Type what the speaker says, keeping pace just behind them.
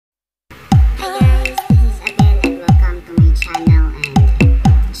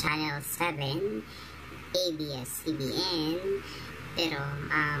Channel 7, ABS-CBN, pero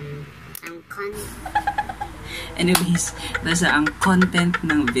anyways, ang content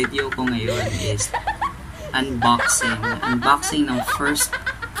ng video ko ngayon is unboxing ng first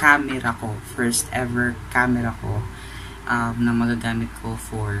ever camera ko na magagamit ko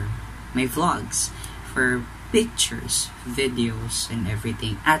for my vlogs, for pictures, videos, and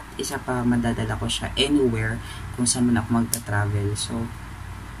everything. At isa pa, madadala ko siya anywhere kung saan man ako magta-travel. So,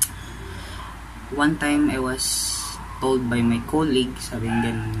 one time I was told by my colleague, sabi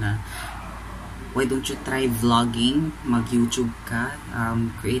nga na, why don't you try vlogging? Mag-YouTube ka,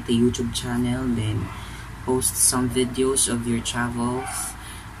 create a YouTube channel, then post some videos of your travels.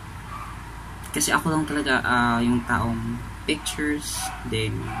 Kasi ako lang talaga yung taong pictures,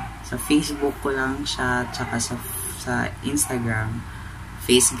 then sa Facebook ko lang siya, tsaka sa Instagram,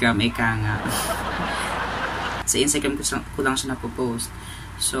 Facegram, eka nga. Sa Instagram ko lang siya napopost.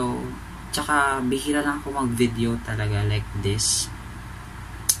 So, tsaka bihira lang ako mag-video talaga like this.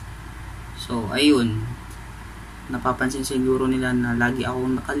 So, ayun. Napapansin siguro nila na lagi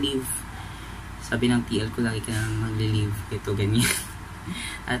akong naka-leave. Sabi ng TL ko, lagi ka nang mag-leave. Ito, ganyan.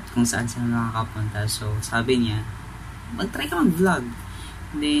 At kung saan saan nakakapunta. So, sabi niya, mag-try ka mag-vlog.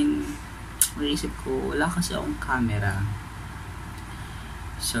 Then, naisip ko, wala kasi akong camera.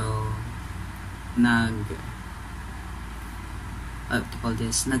 So,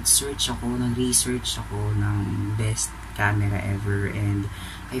 nag-research ako ng best camera ever, and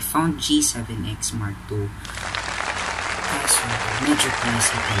I found G7X Mark II. Kaso, medyo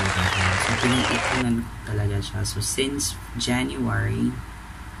pricey talaga siya. So, pinag-ipunan ko talaga siya. So, since January,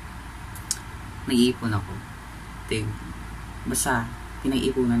 nag-iipon ako. Basta,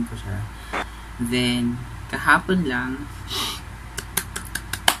 pinag-ipunan ko siya. Then, kahapon lang,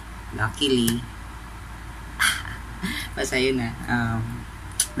 luckily, basta yun na,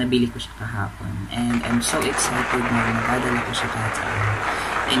 nabili ko siya kahapon. And I'm so excited na nadadala ko siya kahit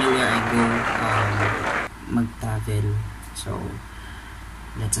anywhere I go, mag-travel. So,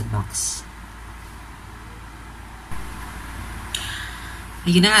 let's unbox.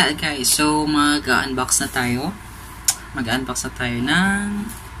 Ayun na nga, guys. So, mag-unbox na tayo. Mag-unbox na tayo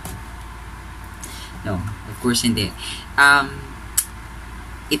ng... No, of course hindi.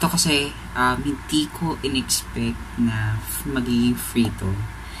 Ito kasi, hindi ko in-expect na magiging free to.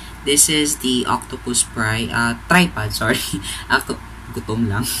 This is the Octopus tripod, sorry. Gutom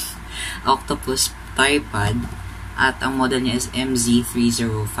lang. Octopus tripod. At ang model niya is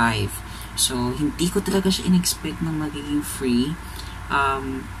MZ305. So, hindi ko talaga siya in-expect na magiging free.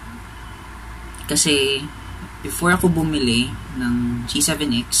 Kasi, before ako bumili ng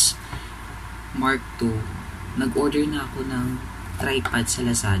G7X Mark II, nag-order na ako ng tripod sa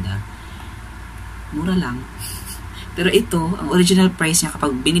Lazada. Mura lang. Pero ito, ang original price niya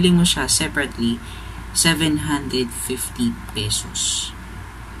kapag binili mo siya separately, 750 pesos.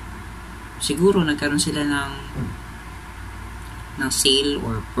 Siguro nagkaroon sila ng sale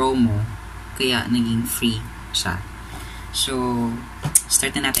or promo, kaya naging free siya. So,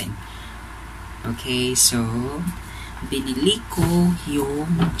 start na natin. Okay, so binili ko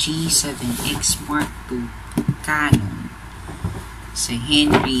yung G7X Mark II Canon sa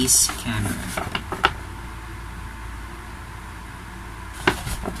Henry's Camera.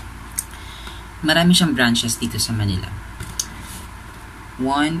 Marami siyang branches dito sa Manila.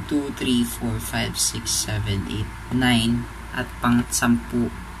 1, 2, 3, 4, 5, 6, 7, 8, 9 at pang 10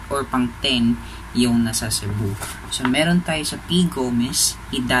 or pang 10 yung nasa Cebu. So, meron tayo sa P. Gomez,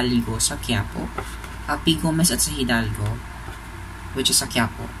 Hidalgo, sa Quiapo. P. Gomez at sa Hidalgo, which is sa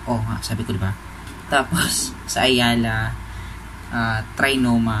Quiapo. Oh, nga, sabi ko diba? Tapos, sa Ayala,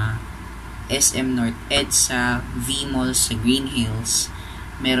 Trinoma, SM North EDSA, V-Mall sa Green Hills.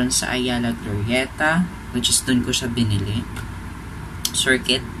 Meron sa Ayala Glorieta, which is dun ko siya binili.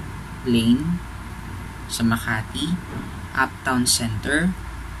 Circuit Lane sa Makati, Uptown Center,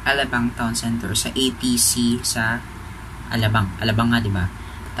 Alabang Town Center sa ATC sa Alabang nga, diba?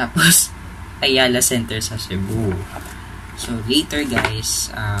 Tapos Ayala Center sa Cebu. So later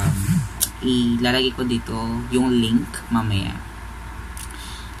guys, ilalagay ko dito yung link mamaya.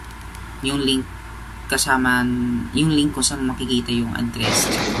 Yung link kung saan makikita yung address,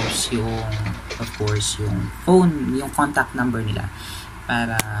 tapos of course yung phone, yung contact number nila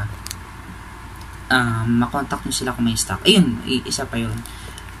para makontak nyo sila kung may stock. Ayun, isa pa yun.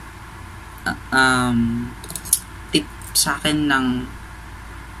 Tip sa akin ng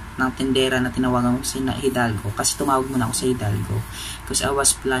tendera na tinawagan ko si Hidalgo, kasi tumawag muna ako sa Hidalgo kasi I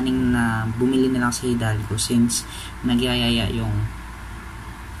was planning na bumili na lang sa Hidalgo since nagyayaya yung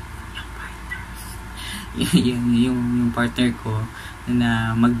partner yung partner ko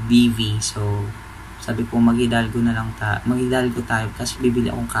na mag-DV. So, sabi ko maghidalgo tayo kasi bibili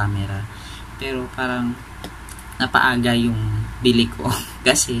akong camera. Pero parang napaaga yung bili ko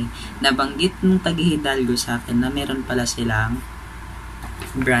kasi nabanggit nung taga-Hidalgo sa akin na meron pala silang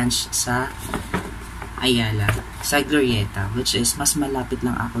branch sa Ayala, sa Glorieta, which is mas malapit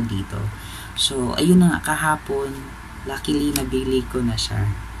lang ako dito. So, ayun na nga, kahapon luckily nabili ko na siya.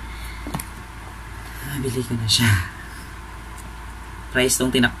 Price tong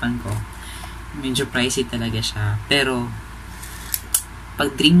tinakpan ko, medyo pricey talaga siya, pero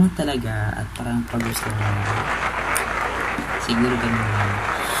pag dream mo talaga at parang pag gusto mo, siguro ganun lang.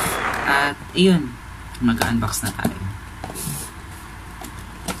 At ayun, mag-unbox na tayo.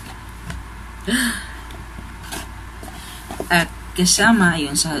 At kasama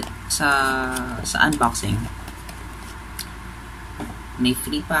ayun sa unboxing, may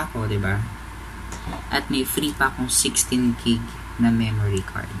free pa ako, 'di ba? At may free pa akong 16 gig na memory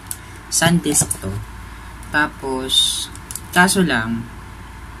card. SanDisk to. Tapos kaso lang,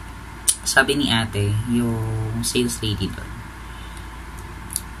 sabi ni ate, yung sales lady doon,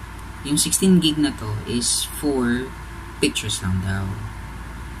 yung 16 gig na to is for pictures lang daw.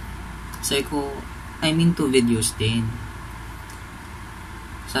 Sabi ko, I'm into videos din.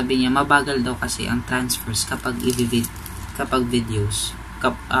 Sabi niya, mabagal daw kasi ang transfers kapag videos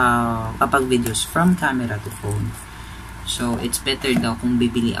from camera to phone. So, it's better daw kung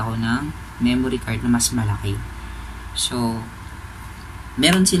bibili ako ng memory card na mas malaki. So,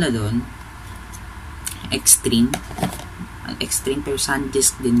 meron sila doon extreme pero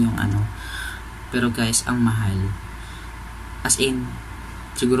SanDisk din yung ano. Pero guys, ang mahal. As in,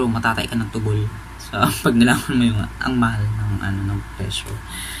 siguro matatay ka ng tubol. So, pag nalaman mo yung ang mahal ng presyo.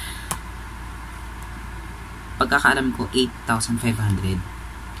 Pagkakaalam ko 8,500.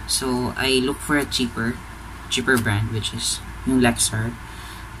 So, I look for a cheaper brand, which is yung Lexar,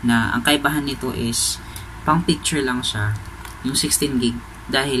 na ang kaibahan nito is pang picture lang siya, yung 16 gig,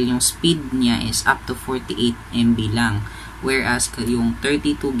 dahil yung speed niya is up to 48 MB lang, whereas yung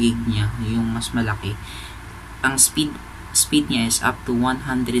 32 gig niya, yung mas malaki, ang speed niya is up to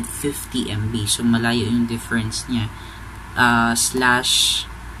 150 MB. So malayo yung difference niya, slash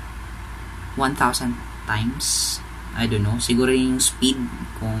 1,000 times, I don't know, siguro yung speed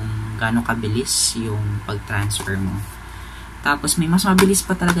kung gaano kabilis yung pag-transfer mo. Tapos may mas mabilis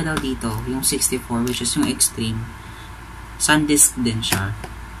pa talaga daw dito, yung 64, which is yung extreme. SanDisk din siya.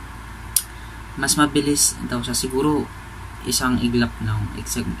 Mas mabilis daw siya, siguro isang iglap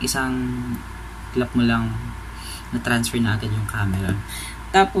mo lang na transfer na agad yung camera.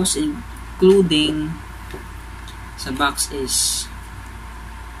 Tapos including sa box is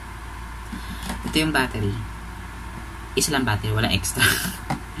ito yung battery. Isa lang battery, wala extra.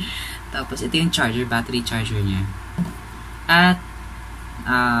 Tapos ito yung battery charger niya. At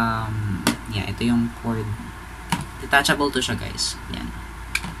ito yung cord. Detachable to siya, guys. Yan.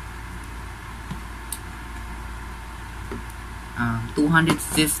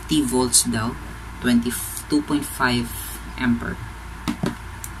 250 volts daw, 2.5 ampere.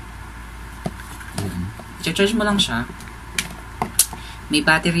 I-charge mo lang siya. May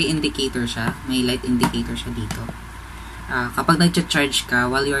battery indicator siya, may light indicator siya dito. Kapag nag-charge ka,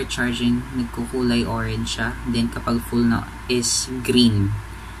 while you are charging, nagkukulay orange siya. Then kapag full na is green.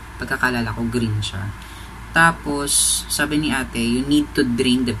 Pagkakalala ko, green siya. Tapos, sabi ni ate, you need to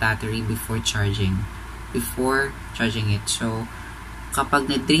drain the battery before charging it. So,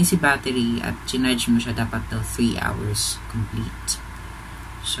 kapag na-drain si battery at chinarge mo siya, dapat daw 3 hours complete.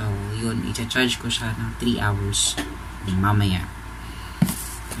 So, yun, i-charge ko siya ng 3 hours. Then, mamaya.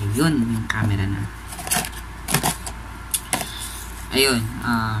 Yun, yung camera na. Ayun,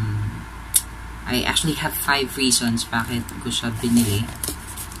 I actually have 5 reasons bakit ko siya binili.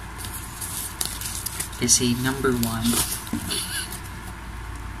 Kasi, number 1,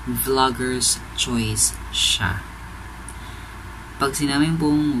 vlogger's choice siya. Pag sinabi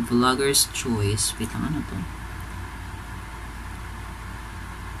pong vlogger's choice, wait lang, ano to?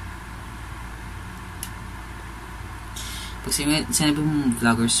 Pag sinabi mong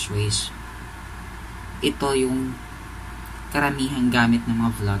vlogger's choice, ito yung karamihang gamit ng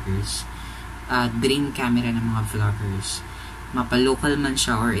mga vloggers. Dream camera ng mga vloggers. Mapa-local man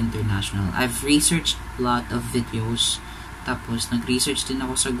siya or international. I've researched a lot of videos. Tapos, nag-research din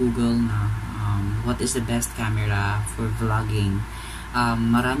ako sa Google na what is the best camera for vlogging.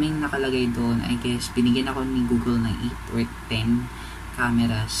 Maraming nakalagay doon. I guess, binigyan ako ni Google ng 8 or 10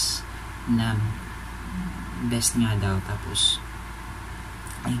 cameras na best nga daw. Tapos,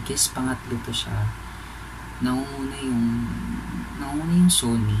 I guess, pangatlo to siya. Naunguna yung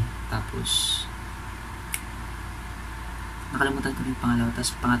Sony. Tapos, nakalimutan ko yung pangalawa.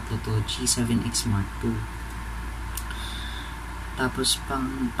 Tapos pangatlo to, G7X Mark II. Tapos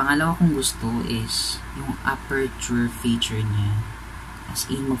pangalawa kong gusto is yung aperture feature niya. As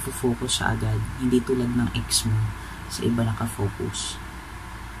in, magfo-focus siya agad. Hindi tulad ng X mo. Sa iba naka-focus.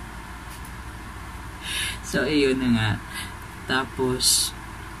 So, ayun na nga. Tapos,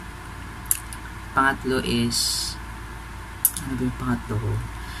 pangatlo is, ano ba yung pangatlo ko?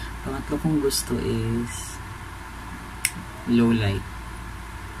 Pangatlo kong gusto is low light.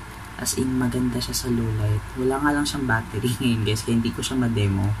 As in, maganda siya sa low light. Wala nga lang siyang battery ngayon, guys, kaya hindi ko siya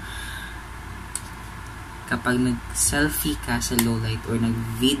ma-demo. Kapag nag-selfie ka sa low light or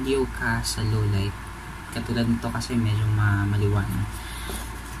nag-video ka sa low light, katulad nito kasi medyo maliwanag.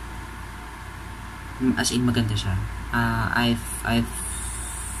 As in, maganda siya. I've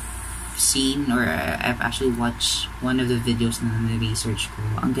seen or I've actually watched one of the videos na na-research ko.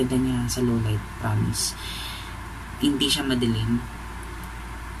 Ang ganda niya sa low light, promise. Hindi siya madilim.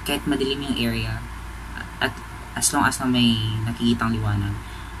 Kahit madilim yung area, at as long as na may nakikitang liwanag,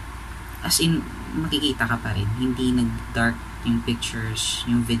 as in, makikita ka pa rin. Hindi nag-dark yung pictures,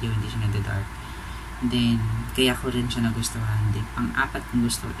 yung video hindi siya nag-dark. Then, kaya ko rin siya nagustuhan. Then, pang-apat kong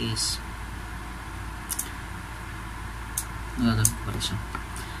gusto is nagagano ko rin siya.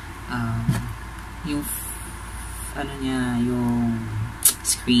 Yung ano niya, yung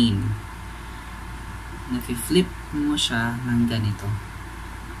screen. Nafi-flip mo siya ng ganito.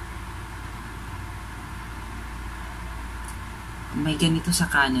 May ganito sa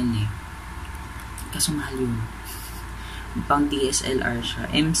Canon eh. Kaso mahal yun. Pang DSLR siya.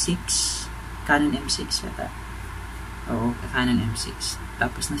 M6. Canon M6 yata. Oo, Canon M6.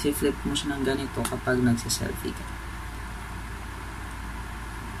 Tapos nafi-flip mo siya ng ganito kapag nagsa-selfie ka.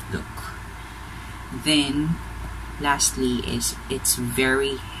 Look. Then, lastly is, it's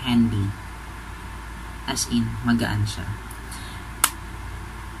very handy. As in, magaan siya.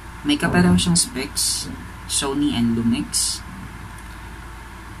 May kapareho siyang specs. Sony and Lumix.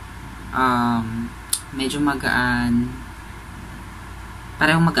 Medyo magaan.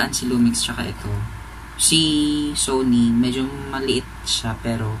 Parehong magaan si Lumix tsaka ito. Si Sony, medyo maliit siya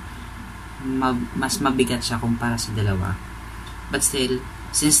pero mas mabigat siya kumpara sa dalawa. But still,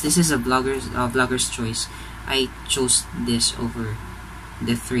 since this is a vlogger's choice, I chose this over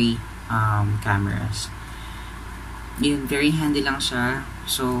the three cameras. Yun, very handy lang siya.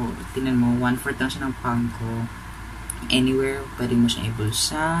 So, tingnan mo, 1/4 lang siya ng palm ko. Anywhere, pwede mo siya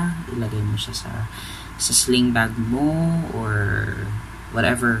ibulsa, ilagay mo siya sa sling bag mo, or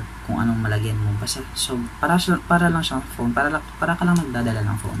whatever, kung anong malagyan mo. Basta, so, para lang siyang phone, para ka lang magdadala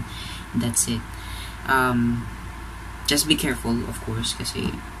ng phone. That's it. Just be careful, of course,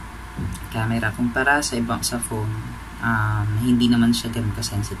 kasi camera, kumpara sa ibang sa phone, hindi naman siya ganun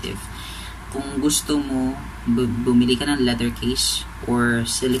ka-sensitive. Kung gusto mo, bumili ka ng leather case or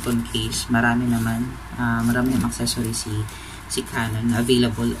silicone case, marami naman accessories si Canon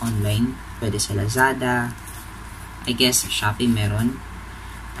available online. Pwede sa Lazada, I guess Shopee meron,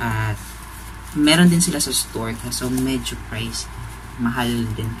 at meron din sila sa store, so medyo price mahal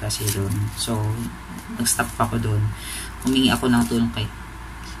din kasi doon. So nag-stop ako doon, humingi ako ng tulong kay,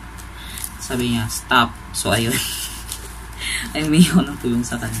 sabi niya stop, so ayun. Ay, humingi ako ng tulong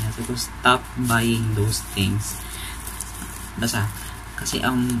sa kanya, so stop buying those things. Basta kasi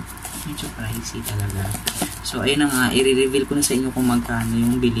medyo pricey talaga. So ayun na nga, i-reveal ko na sa inyo kung magkano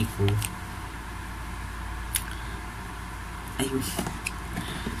yung bili ko. Ayun.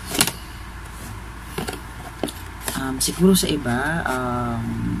 Siguro sa iba,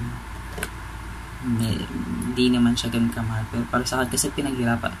 hindi naman siya ganun kamahal. Pero para sa akin, kasi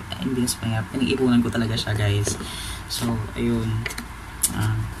pinaghirapan, hindi na sa pangyayap, pinag-ipunan ko talaga siya, guys. So, ayun.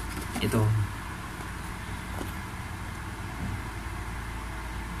 Ito.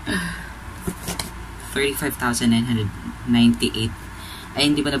 $35,998. Ay,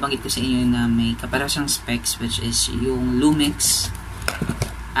 hindi ba nabanggit ko sa inyo na may kapara siyang specs, which is yung Lumix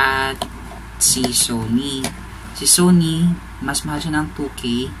at si Sony. Si Sony, mas mahal siya ng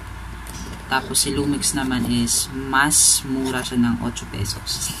 2K. Tapos si Lumix naman is mas mura siya ng 8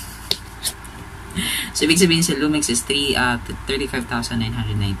 pesos. So, ibig sabihin si Lumix is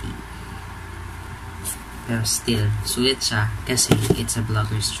 35,990. Pero still, sulit siya kasi it's a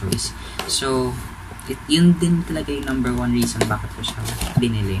vlogger's choice. So, yun din talaga yung number one reason bakit ko siya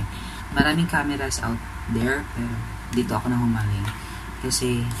binili. Maraming cameras out there, pero dito ako na humaling.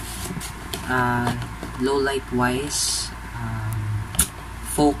 Kasi, low light wise,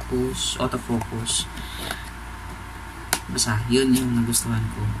 focus, autofocus, basta yun yung nagustuhan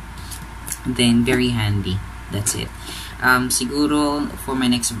ko. Then very handy, that's it. Siguro for my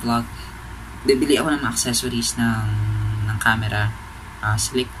next vlog, bibili ako ng accessories ng camera.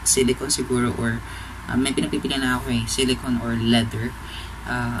 Silicone siguro or may pinapipili na ako silicone or leather.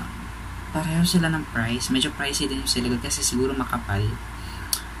 Pareho sila ng price. Medyo pricey din yung silicone kasi siguro makapal.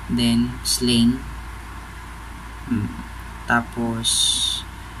 Then, sling. Tapos,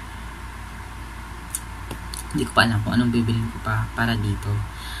 hindi ko pa alam kung anong bibilin ko pa para dito.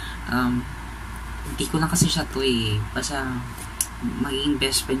 Hindi ko lang kasi siya to basta magiging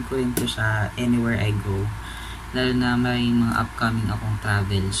best friend ko rin to sa anywhere I go. Lalo na may mga upcoming akong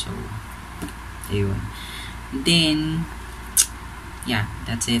travel. So, ayun. Then, yeah,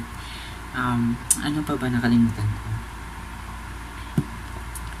 that's it. Ano pa ba nakalimutan ko?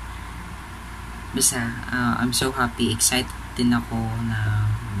 Basta, I'm so happy, excited din ako na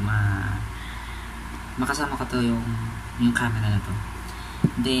makasama ko to yung camera na to.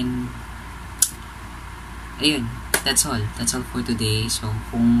 Then, ayun, that's all for today. So,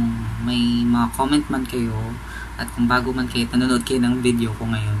 kung may mga comment man kayo, at kung bago man kayo, nanonood kayo ng video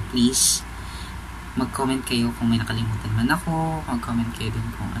ko ngayon, please, mag-comment kayo kung may nakalimutan man ako, mag-comment kayo dun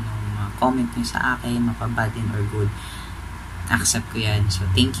kung anong comment nyo sa akin, mapabad din or good. Accept ko yan. So,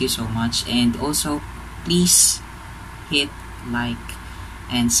 thank you so much. And also, please hit like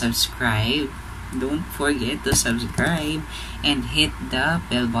and subscribe. Don't forget to subscribe and hit the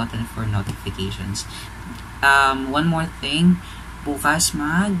bell button for notifications. One more thing. Bukas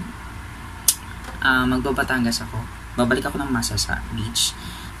magbabatangas ako. Babalik ako ng Masa sa beach.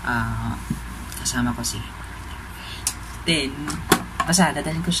 Kasama ko si Then, basta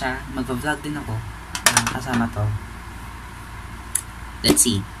dadalhin ko siya. Magva-vlog din ako. Kasama to. Let's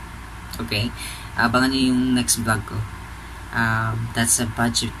see. Okay? Abangan nyo yung next vlog ko. That's a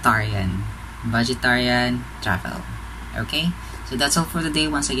budgetarian travel. Okay? So that's all for today.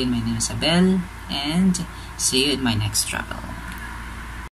 Once again, my name is Abel, and see you in my next travel.